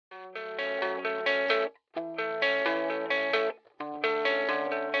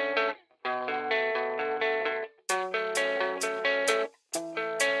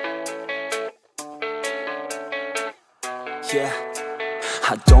yeah.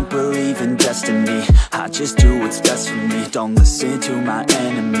 I don't believe in destiny, I just do what's best for me. Don't listen to my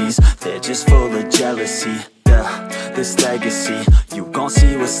enemies, they're just full of jealousy. Yeah, this legacy, you gon'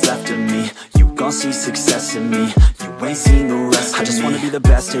 see what's left of me. You gon' see success in me, you ain't seen the rest of me. I just wanna be the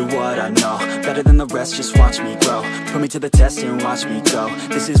best at what I know, better than the rest, just watch me grow. Put me to the test and watch me go.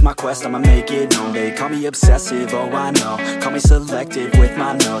 This is my quest, I'ma make it known. They call me obsessive, oh I know. Call me selective with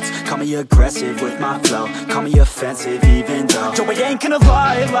my notes, call me aggressive with my flow, call me offensive even though Joe, I ain't gonna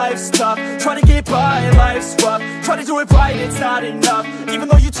lie, life's tough. Try to get by, life's rough. Try to do it right, it's not enough. Even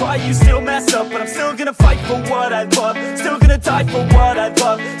though you try, you still mess up. But I'm still gonna fight for what I love, still gonna die for what I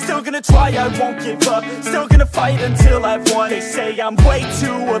love, still gonna try, I won't give up, still gonna fight until I've won. They say I'm way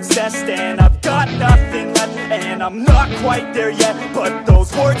too obsessed and I've got nothing left, and I'm not quite there yet, but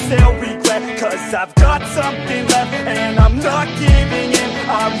those words they'll regret, cause I've got something left and I'm not giving in.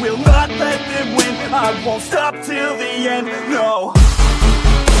 I will not let them win, I won't stop till the end, no.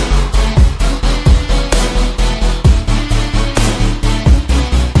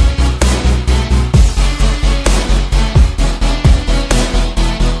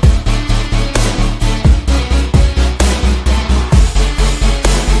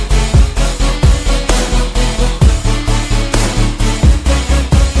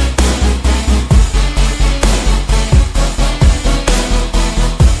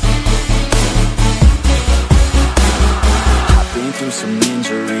 Some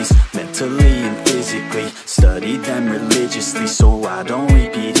injuries, mentally and physically. Studied them religiously so I don't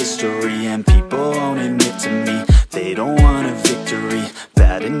repeat history. And people won't admit to me they don't want a victory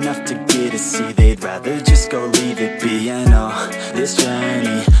bad enough to get a C. They'd rather just go leave it be. I know this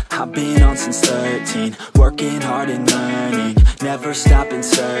journey I've been on since 13, working hard and learning, never stopping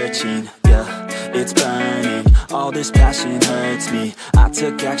searching. Yeah, it's burning, all this passion hurts me. I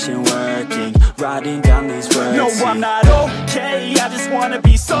took action working, writing down these words. No, I'm not okay, I just wanna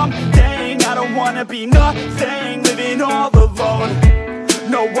be something. I don't wanna be nothing, living all alone.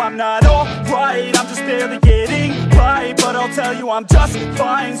 No, I'm not alright, I'm just barely getting by. But I'll tell you I'm just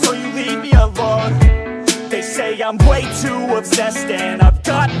fine, so you leave me alone. They say I'm way too obsessed and I've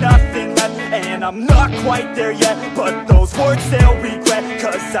got nothing left, and I'm not quite there yet, but those words they'll regret,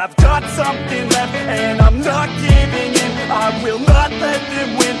 cause I've got something left and I'm not giving in. I will not let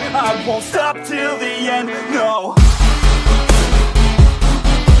them win, I won't stop till the end, no.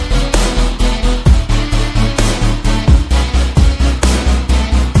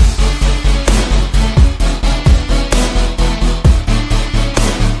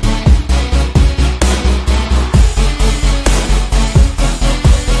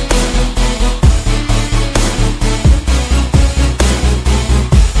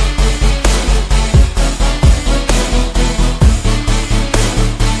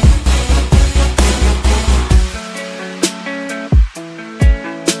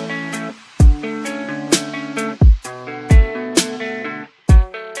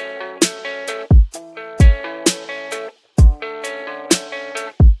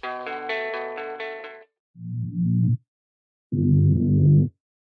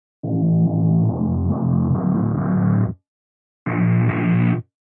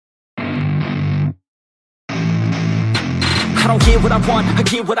 I don't get what I want, I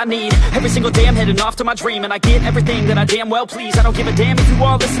get what I need. Every single day I'm heading off to my dream, and I get everything that I damn well please. I don't give a damn if you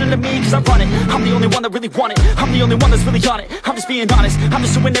all listening to me, cause I run it. I'm the only one that really want it, I'm the only one that's really on it. I'm just being honest, I'm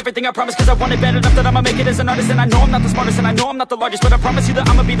just doing everything I promise, cause I want it bad enough that I'ma make it as an artist. And I know I'm not the smartest, and I know I'm not the largest, but I promise you that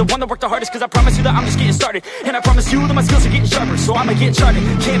I'ma be the one that worked the hardest, cause I promise you that I'm just getting started. And I promise you that my skills are getting sharper, so I'ma get charted,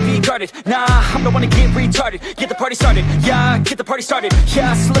 can't be guarded. Nah, I'm the one to get retarded, get the party started. Yeah, get the party started,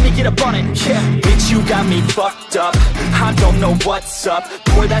 yeah, so let me get up on it. Yeah, bitch, you got me fucked up, I don't know what's up.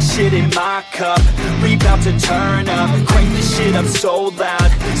 Pour that shit in my cup, we bout to turn up. Crank this shit up so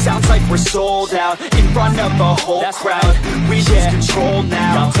loud, sounds like we're sold out in front of a whole crowd. We lose control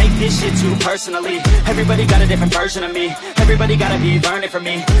now, don't take this shit too personally. Everybody got a different version of me, everybody gotta be learning from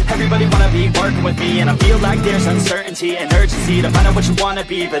me. Everybody wanna be working with me, and I feel like there's uncertainty and urgency to find out what you wanna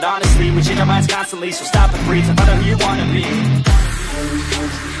be. But honestly, we change our minds constantly, so stop and breathe and find out who you wanna be.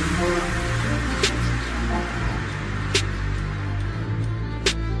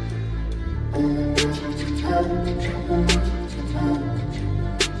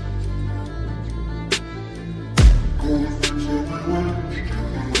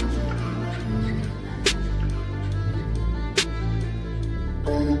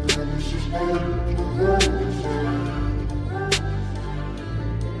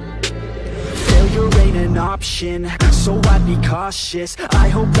 Failure ain't an option, so I'd be cautious. I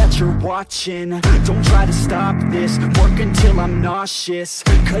hope that you're watching. Don't try to stop this, work until I'm nauseous.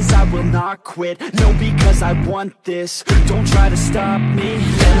 Cause I will not quit, no, because I want this. Don't try to stop me,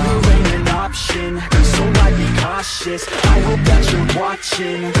 failure ain't an option, so I'd be cautious. I hope that you're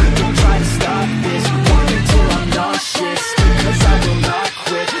watching. Don't try to stop this, work until I'm nauseous. Cause I will not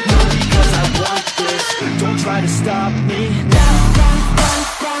quit, no, because I want this. Don't try to stop me now.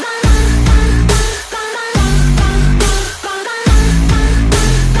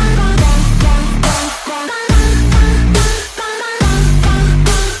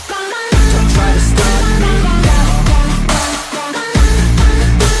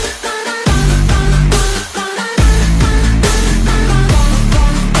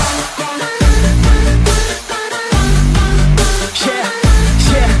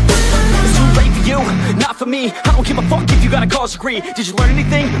 For me, I don't give a fuck if you got a college degree. Did you learn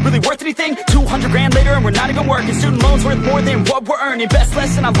anything? Really worth anything? 200 grand later and we're not even working. Student loans worth more than what we're earning. Best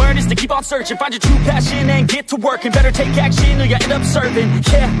lesson I learned is to keep on searching. Find your true passion and get to work. And better take action or you end up serving.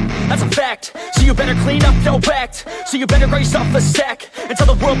 Yeah, that's a fact. So you better clean up your act. So you better grow yourself a sack and tell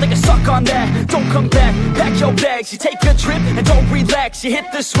the world they can suck on that. Don't come back, pack your bags. You take a trip and don't relax. You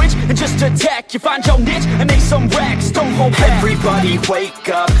hit the switch and just attack. You find your niche and make some racks. Don't hold back. Everybody wake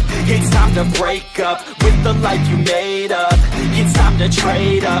up, it's time to break up with the life you made up. It's time to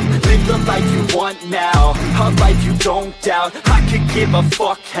trade up, live the life you want now, a life you don't doubt. I could give a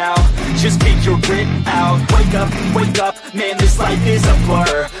fuck how, just figure it out. Wake up, man, this life is a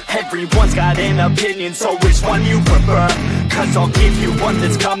blur. Everyone's got an opinion, so which one you prefer? Cause I'll give you one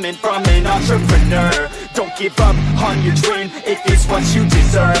that's coming from an entrepreneur. Don't give up on your dream if it's what you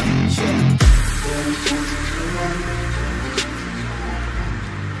deserve.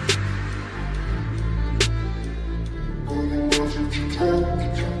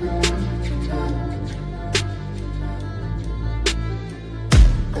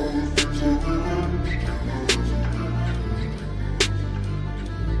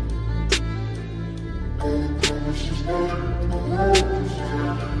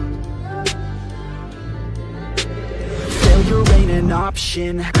 Failure ain't an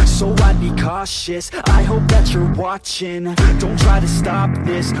option, so I'd be cautious. I hope that you're watching. Don't try to stop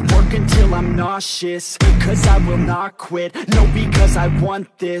this, work until I'm nauseous. Cause I will not quit, no, because I want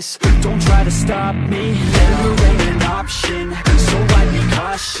this. Don't try to stop me, failure ain't an option, so I'd be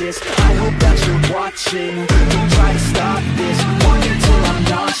cautious. I hope that you're watching. Don't try to stop this, work until I'm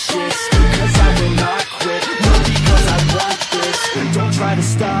nauseous. Cause I will not quit, no, because I want this. Don't try to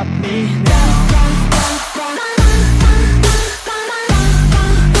stop me now.